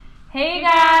Hey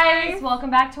guys, welcome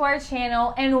back to our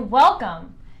channel and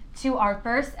welcome to our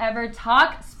first ever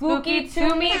Talk Spooky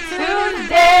to Me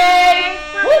Tuesday.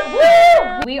 Woo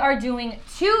woo! We are doing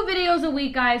 2 videos a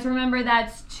week, guys. Remember,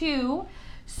 that's 2.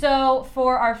 So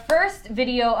for our first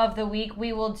video of the week,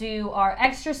 we will do our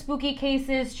extra spooky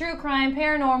cases, true crime,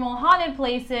 paranormal, haunted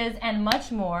places, and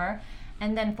much more.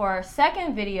 And then for our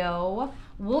second video,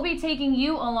 we'll be taking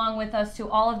you along with us to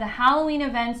all of the Halloween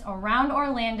events around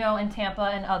Orlando and Tampa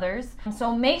and others.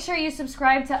 So make sure you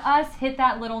subscribe to us, hit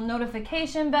that little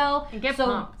notification bell. And get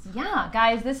pumped. Yeah,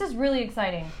 guys, this is really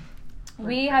exciting.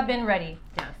 We have been ready.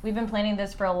 Yes. We've been planning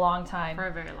this for a long time. For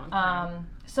a very long time.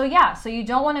 So you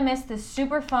don't want to miss this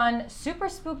super fun, super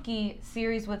spooky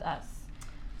series with us.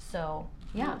 So,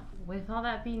 yeah. With all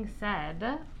that being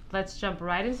said, let's jump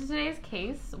right into today's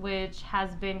case, which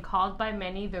has been called by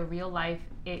many the real-life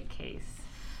It case.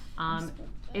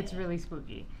 It's really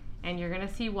spooky, and you're going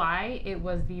to see why. It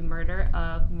was the murder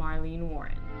of Marlene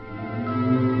Warren.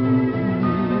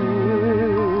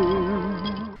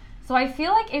 So I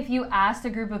feel like if you asked a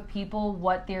group of people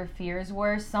what their fears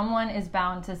were, someone is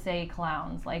bound to say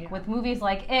clowns. With movies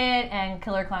like It and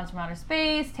Killer Clowns from Outer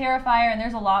Space, Terrifier, and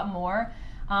there's a lot more.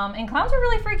 And clowns are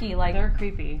really freaky. They're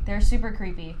creepy. They're super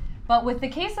creepy. But with the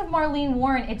case of Marlene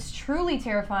Warren, it's truly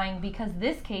terrifying because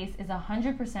this case is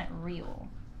 100% real.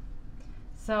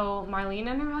 So Marlene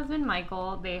and her husband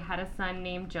Michael, they had a son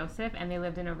named Joseph, and they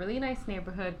lived in a really nice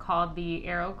neighborhood called the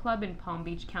Aero Club in Palm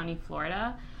Beach County,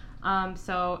 Florida.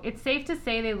 So it's safe to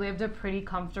say they lived a pretty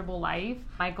comfortable life.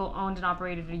 Michael owned and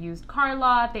operated a used car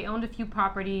lot. They owned a few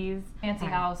properties. Fancy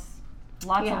house.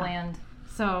 Lots of land.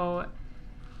 So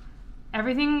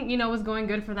everything, was going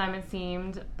good for them, it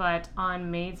seemed. But on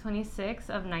May 26th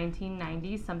of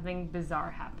 1990, something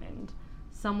bizarre happened.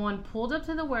 Someone pulled up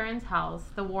to the Warrens' house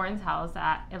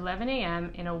at 11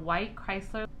 a.m. in a white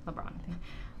Chrysler LeBron.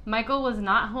 Michael was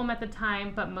not home at the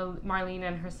time, but Marlene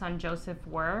and her son Joseph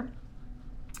were.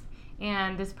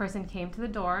 And this person came to the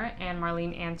door, and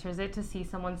Marlene answers it to see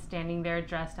someone standing there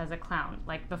dressed as a clown.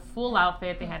 Like the full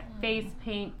outfit, they had face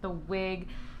paint, the wig,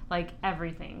 like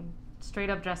everything.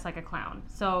 Straight up dressed like a clown.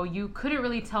 So you couldn't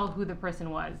really tell who the person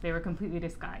was. They were completely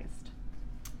disguised.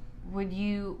 Do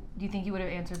you think you would have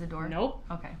answered the door? Nope.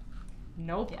 Okay.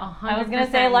 Nope. Yeah. I was going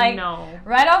to say, no.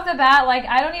 Right off the bat,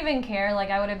 I don't even care.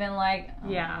 I would have been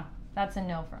yeah, that's a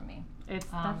no from me. That's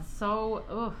so,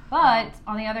 oof. But,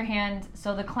 on the other hand,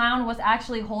 so the clown was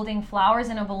actually holding flowers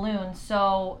in a balloon.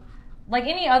 So, like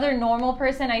any other normal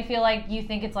person, I feel like you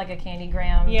think it's like a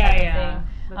candygram type of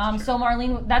thing. So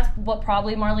Marlene, that's what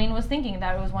probably Marlene was thinking,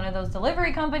 that it was one of those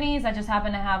delivery companies that just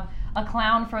happened to have a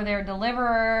clown for their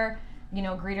deliverer,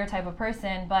 greeter type of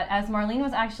person. But as Marlene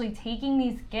was actually taking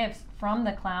these gifts from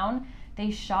the clown,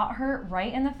 they shot her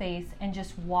right in the face and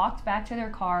just walked back to their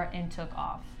car and took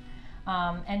off.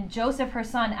 And Joseph, her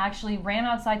son, actually ran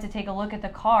outside to take a look at the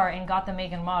car and got the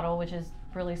make and model, which is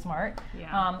really smart.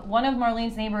 Yeah. One of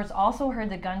Marlene's neighbors also heard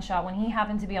the gunshot when he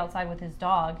happened to be outside with his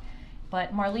dog.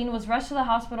 But Marlene was rushed to the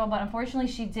hospital, but unfortunately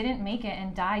she didn't make it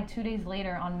and died 2 days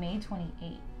later on May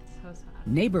 28th. So sad.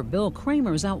 Neighbor Bill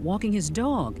Kramer is out walking his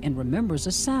dog and remembers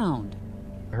a sound.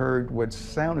 I heard what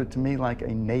sounded to me like a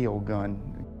nail gun.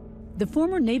 The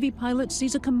former Navy pilot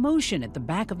sees a commotion at the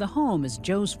back of the home as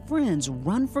Joe's friends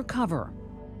run for cover.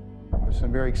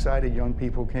 Some very excited young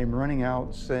people came running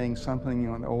out saying something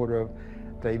on the order of,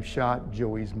 "They've shot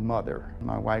Joey's mother."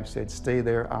 My wife said, "Stay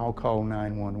there, I'll call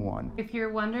 911. If you're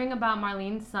wondering about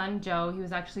Marlene's son, Joe, he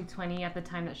was actually 20 at the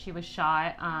time that she was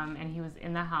shot, and he was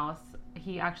in the house.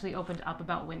 He actually opened up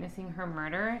about witnessing her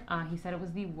murder. He said it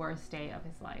was the worst day of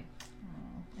his life.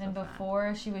 And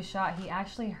before she was shot, he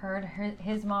actually heard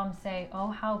his mom say, "Oh,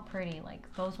 how pretty."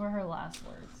 Those were her last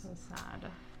words. So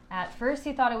sad. At first,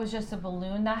 he thought it was just a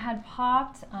balloon that had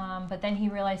popped, but then he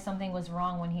realized something was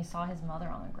wrong when he saw his mother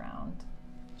on the ground.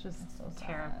 Just so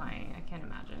terrifying. I can't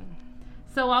imagine.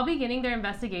 So while beginning their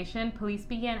investigation, police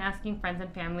began asking friends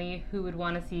and family who would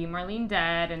want to see Marlene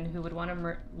dead and who would want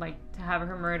to have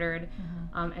her murdered.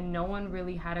 And no one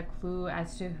really had a clue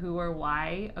as to who or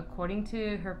why. According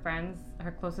to her friends,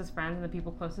 her closest friends and the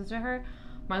people closest to her,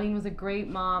 Marlene was a great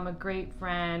mom, a great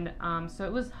friend. So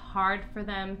it was hard for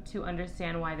them to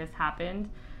understand why this happened.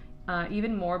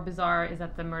 Even more bizarre is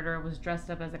that the murderer was dressed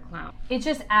up as a clown. It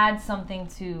just adds something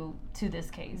to this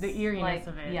case. The eeriness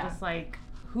of it. Yeah. Just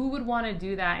who would want to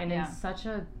do that and in such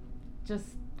a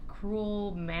just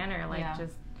cruel manner?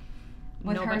 Just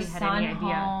with nobody her had son any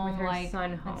idea. home, With her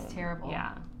son home. That's terrible.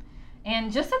 Yeah. And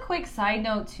just a quick side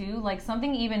note too,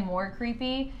 something even more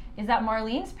creepy is that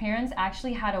Marlene's parents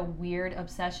actually had a weird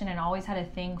obsession and always had a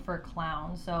thing for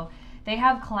clowns. So they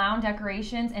have clown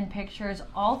decorations and pictures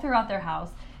all throughout their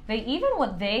house. They even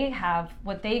what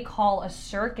they call a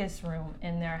circus room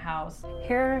in their house.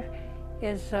 Here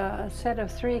is a set of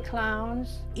 3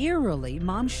 clowns. Eerily,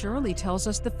 Mom Shirley tells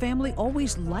us the family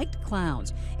always liked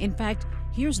clowns. In fact,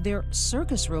 here's their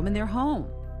circus room in their home.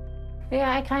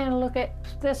 Yeah, I kind of look at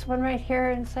this one right here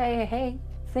and say, hey,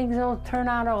 things will turn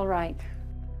out all right.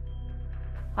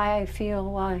 I feel,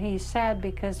 well, he's sad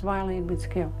because Marlene was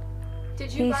killed.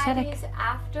 Did you buy these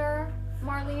after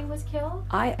Marlene was killed?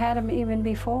 I had them even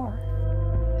before.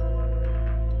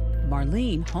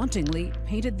 Marlene hauntingly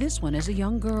painted this one as a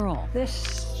young girl.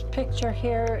 This picture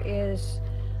here is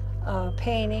a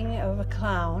painting of a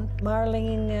clown.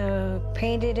 Marlene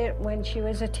painted it when she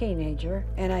was a teenager,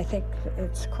 and I think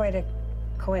it's quite a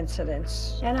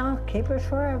coincidence. And I'll keep it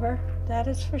forever, that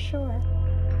is for sure.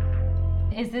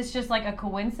 Is this just like a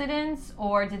coincidence,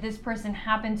 or did this person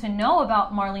happen to know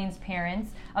about Marlene's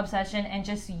parents' obsession and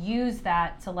just use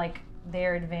that to like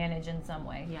their advantage in some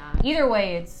way? Yeah. Either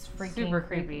way, it's freaking super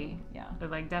creepy. Yeah.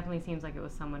 It like definitely seems like it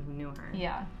was someone who knew her.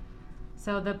 Yeah.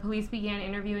 So the police began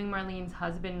interviewing Marlene's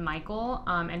husband, Michael,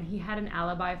 and he had an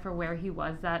alibi for where he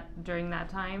was during that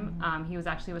time. Mm-hmm. He was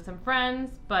actually with some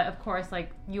friends, but of course,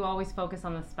 like, you always focus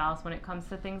on the spouse when it comes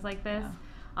to things like this. Yeah.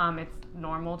 It's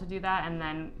normal to do that, and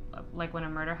then, like, when a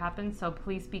murder happens, so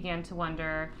police began to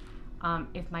wonder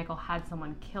if Michael had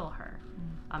someone kill her,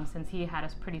 since he had a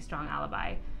pretty strong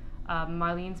alibi.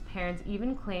 Marlene's parents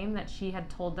even claimed that she had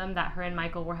told them that her and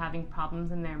Michael were having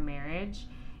problems in their marriage,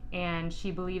 and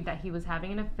she believed that he was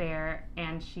having an affair,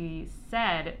 and she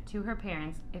said to her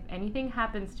parents, if anything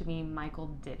happens to me, Michael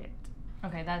did it.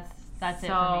 Okay, that's it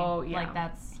for me. Yeah. Like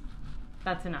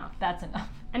that's enough. That's enough.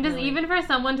 And just really. even for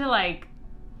someone to like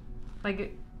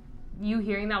you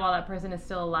hearing that while that person is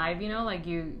still alive, you know, like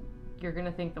you're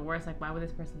gonna think the worst. Like, why would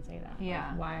this person say that? Yeah.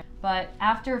 Like, why? But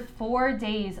after 4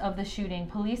 days of the shooting,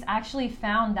 police actually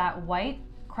found that white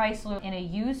Chrysler in a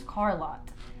used car lot.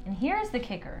 And here's the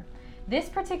kicker. This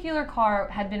particular car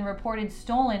had been reported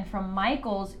stolen from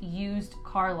Michael's used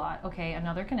car lot. Okay,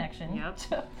 another connection.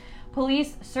 Yep.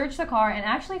 Police searched the car and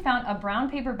actually found a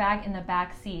brown paper bag in the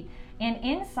back seat. And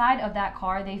inside of that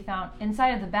car, inside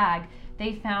of the bag,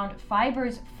 they found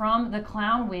fibers from the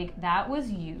clown wig that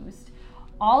was used.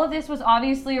 All of this was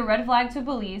obviously a red flag to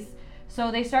police,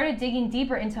 so they started digging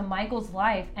deeper into Michael's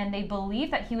life, and they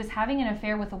believed that he was having an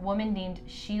affair with a woman named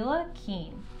Sheila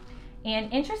Keene.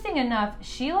 And interesting enough,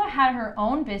 Sheila had her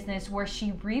own business where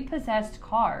she repossessed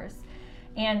cars.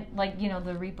 And like, you know,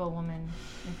 the repo woman,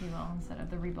 if you will, instead of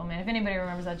the repo man, if anybody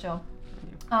remembers that show.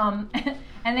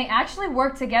 And they actually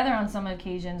worked together on some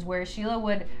occasions where Sheila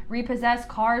would repossess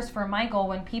cars for Michael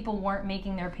when people weren't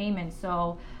making their payments.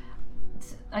 So,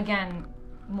 again,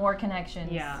 more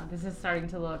connections. Yeah, this is starting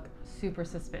to look super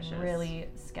suspicious. Really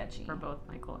sketchy. For both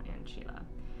Michael and Sheila.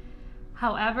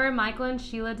 However, Michael and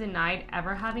Sheila denied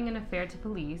ever having an affair to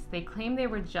police. They claimed they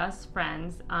were just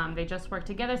friends. They just worked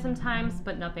together sometimes,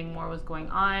 but nothing more was going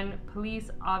on. Police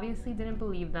obviously didn't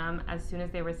believe them as soon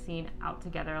as they were seen out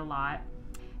together a lot.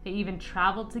 They even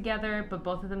traveled together, but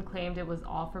both of them claimed it was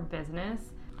all for business.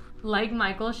 Like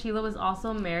Michael, Sheila was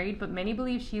also married, but many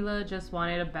believe Sheila just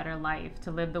wanted a better life,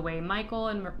 to live the way Michael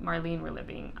and Marlene were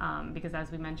living. Because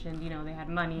as we mentioned, you know, they had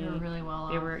money. They were really well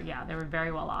off. They were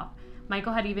very well off.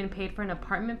 Michael had even paid for an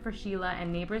apartment for Sheila,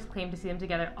 and neighbors claimed to see them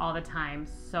together all the time.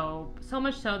 So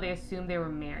much so they assumed they were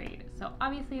married. So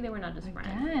obviously they were not just friends.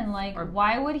 Again, like,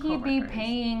 why would he be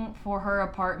paying for her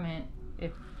apartment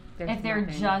if they're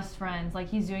just friends? Like,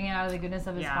 he's doing it out of the goodness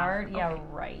of his heart? Okay. Yeah,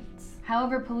 right.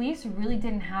 However, police really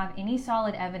didn't have any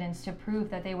solid evidence to prove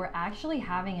that they were actually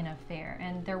having an affair,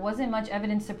 and there wasn't much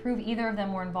evidence to prove either of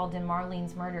them were involved in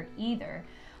Marlene's murder either.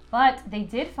 But they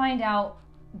did find out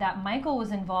that Michael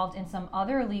was involved in some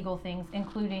other illegal things,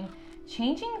 including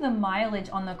changing the mileage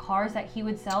on the cars that he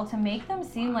would sell to make them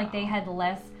seem like they had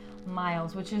less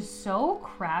miles, which is so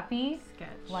crappy. Sketch.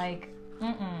 Like,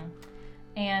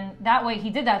 And that way he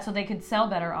did that so they could sell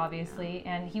better, obviously.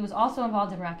 And he was also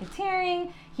involved in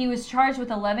racketeering. He was charged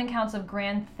with 11 counts of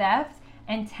grand theft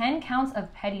and 10 counts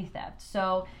of petty theft.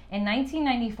 So in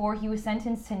 1994, he was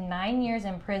sentenced to 9 years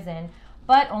in prison,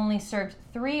 but only served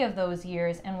 3 of those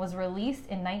years and was released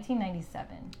in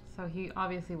 1997. So he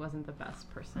obviously wasn't the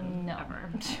best person ever.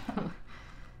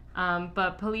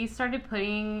 But police started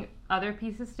putting other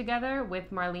pieces together.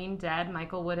 With Marlene dead,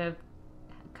 Michael would have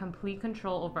complete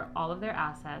control over all of their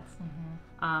assets,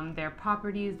 their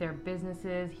properties, their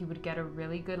businesses. He would get a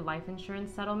really good life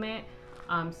insurance settlement.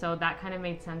 So that kind of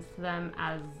made sense to them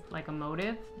as like a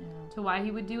motive to why he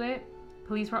would do it.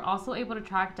 Police were also able to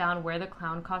track down where the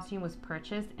clown costume was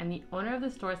purchased, and the owner of the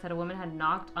store said a woman had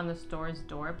knocked on the store's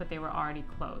door, but they were already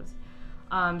closed.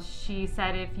 She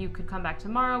said, if you could come back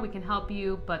tomorrow, we can help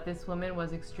you. But this woman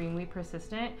was extremely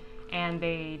persistent, and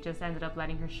they just ended up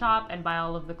letting her shop and buy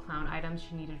all of the clown items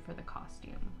she needed for the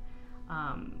costume.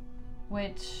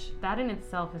 Which that in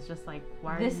itself is just like,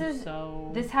 why are you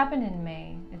so... This happened in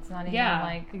May. It's not even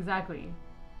like... exactly.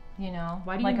 You know?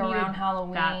 Why do you like need around it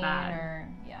Halloween that bad? Or...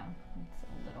 Yeah,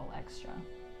 it's a little extra.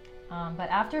 But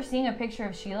after seeing a picture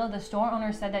of Sheila, the store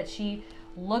owner said that she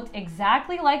looked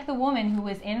exactly like the woman who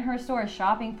was in her store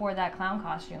shopping for that clown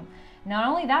costume. Not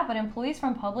only that, but employees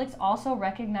from Publix also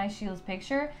recognized Sheila's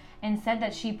picture and said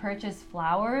that she purchased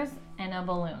flowers and a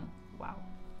balloon. Wow.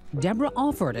 Deborah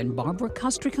Alford and Barbara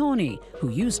Castriconi, who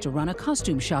used to run a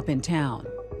costume shop in town.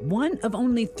 One of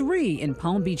only 3 in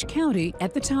Palm Beach County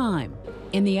at the time.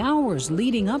 In the hours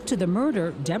leading up to the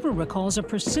murder, Deborah recalls a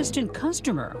persistent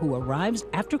customer who arrives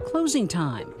after closing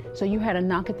time. So you had a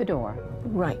knock at the door?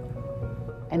 Right.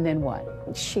 And then what?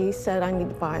 She said, I need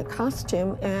to buy a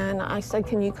costume, and I said,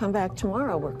 can you come back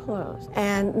tomorrow? We're closed.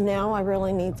 And now I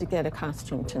really need to get a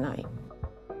costume tonight.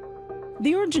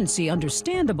 The urgency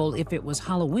understandable if it was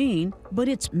Halloween, but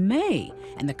it's May,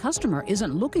 and the customer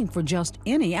isn't looking for just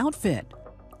any outfit.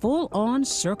 Full-on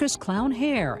circus clown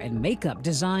hair and makeup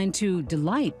designed to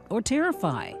delight or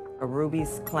terrify. A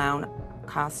Ruby's clown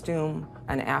costume,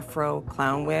 an afro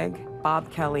clown wig,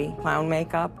 Bob Kelly clown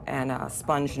makeup, and a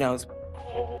sponge nose.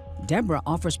 Deborah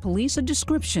offers police a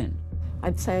description.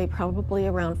 I'd say probably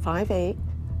around 5'8",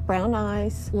 brown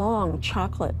eyes, long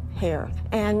chocolate hair,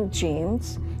 and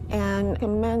jeans, and a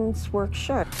men's work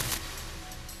shirt.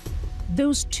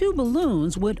 Those 2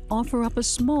 balloons would offer up a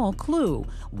small clue,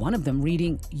 one of them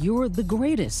reading, "You're the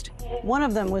greatest." One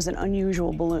of them was an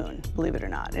unusual balloon, believe it or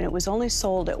not, and it was only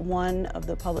sold at one of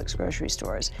the Publix grocery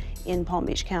stores in Palm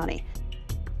Beach County.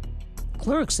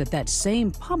 Clerks at that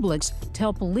same Publix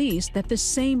tell police that the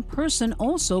same person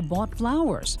also bought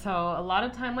flowers. So a lot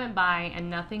of time went by and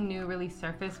nothing new really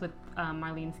surfaced with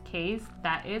Marlene's case.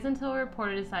 That is until a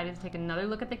reporter decided to take another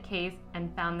look at the case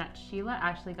and found that Sheila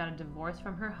actually got a divorce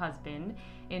from her husband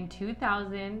in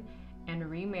 2000 and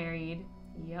remarried,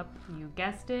 yep, you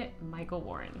guessed it, Michael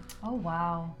Warren. Oh,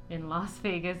 wow. In Las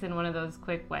Vegas in one of those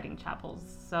quick wedding chapels.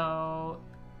 So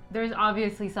there's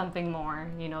obviously something more,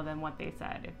 you know, than what they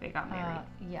said if they got married.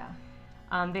 Yeah.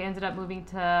 They ended up moving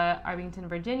to Arlington,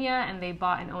 Virginia, and they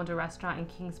bought and owned a restaurant in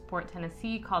Kingsport,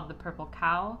 Tennessee called the Purple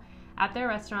Cow. At their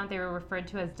restaurant, they were referred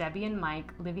to as Debbie and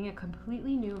Mike, living a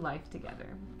completely new life together.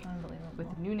 Unbelievable.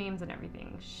 With new names and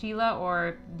everything. Sheila,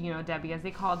 or, you know, Debbie as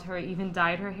they called her, even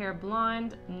dyed her hair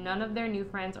blonde. None of their new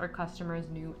friends or customers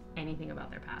knew anything about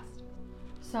their past.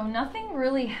 So nothing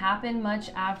really happened much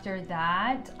after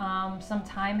that. Some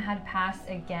time had passed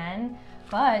again,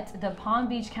 but the Palm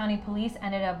Beach County Police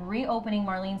ended up reopening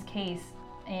Marlene's case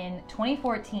in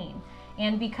 2014.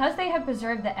 And because they had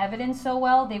preserved the evidence so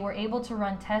well, they were able to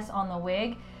run tests on the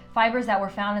wig fibers that were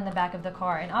found in the back of the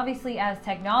car. And obviously, as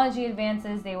technology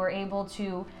advances, they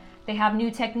have new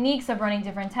techniques of running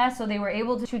different tests, so they were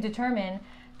able to determine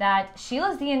that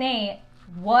Sheila's DNA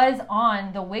was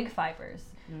on the wig fibers.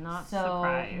 Not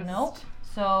surprised. Nope.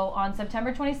 So on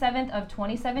September 27th of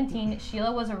 2017,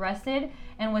 Sheila was arrested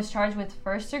and was charged with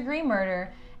first-degree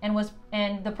murder,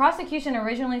 and the prosecution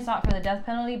originally sought for the death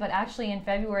penalty, but actually in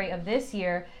February of this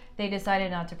year, they decided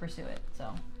not to pursue it.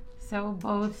 So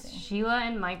both Sheila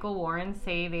and Michael Warren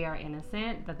say they are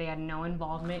innocent, that they had no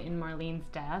involvement in Marlene's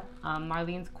death.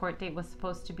 Marlene's court date was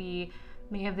supposed to be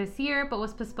May of this year, but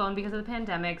was postponed because of the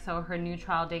pandemic, so her new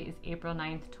trial date is April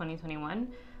 9th, 2021.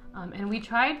 And we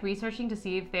tried researching to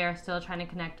see if they are still trying to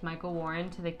connect Michael Warren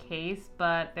to the case,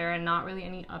 but there are not really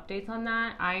any updates on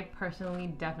that. I personally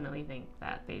definitely think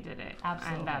that they did it.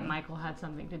 Absolutely. And that Michael had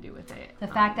something to do with it. The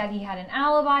fact that he had an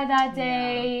alibi that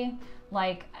day,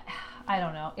 I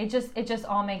don't know. It just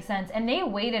all makes sense. And they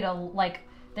waited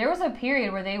there was a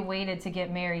period where they waited to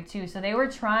get married too. So they were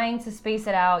trying to space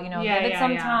it out, give it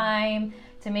some time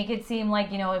to make it seem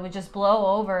like, it would just blow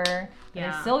over.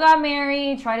 Yeah. They still got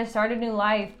married, try to start a new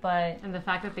life, but... And the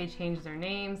fact that they changed their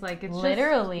names, it's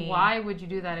literally, just, why would you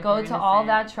do that if go you're to innocent? all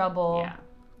that trouble. Yeah.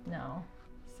 No.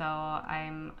 So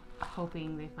I'm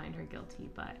hoping they find her guilty,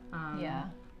 but... yeah.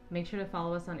 Make sure to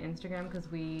follow us on Instagram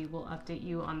because we will update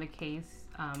you on the case.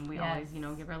 We always,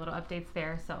 give our little updates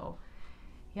there. So,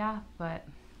 yeah, but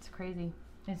it's crazy.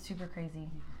 It's super crazy.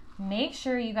 Make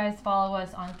sure you guys follow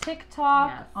us on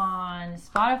TikTok, on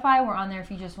Spotify. We're on there if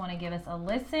you just want to give us a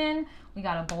listen. We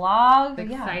got a blog.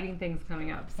 Exciting things coming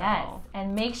up. So. Yes.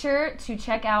 And make sure to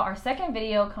check out our second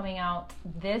video coming out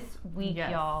this week,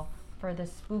 y'all, for the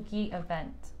spooky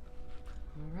event.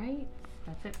 All right.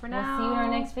 That's it for now. We'll see you in our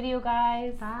next video,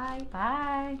 guys. Bye.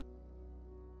 Bye.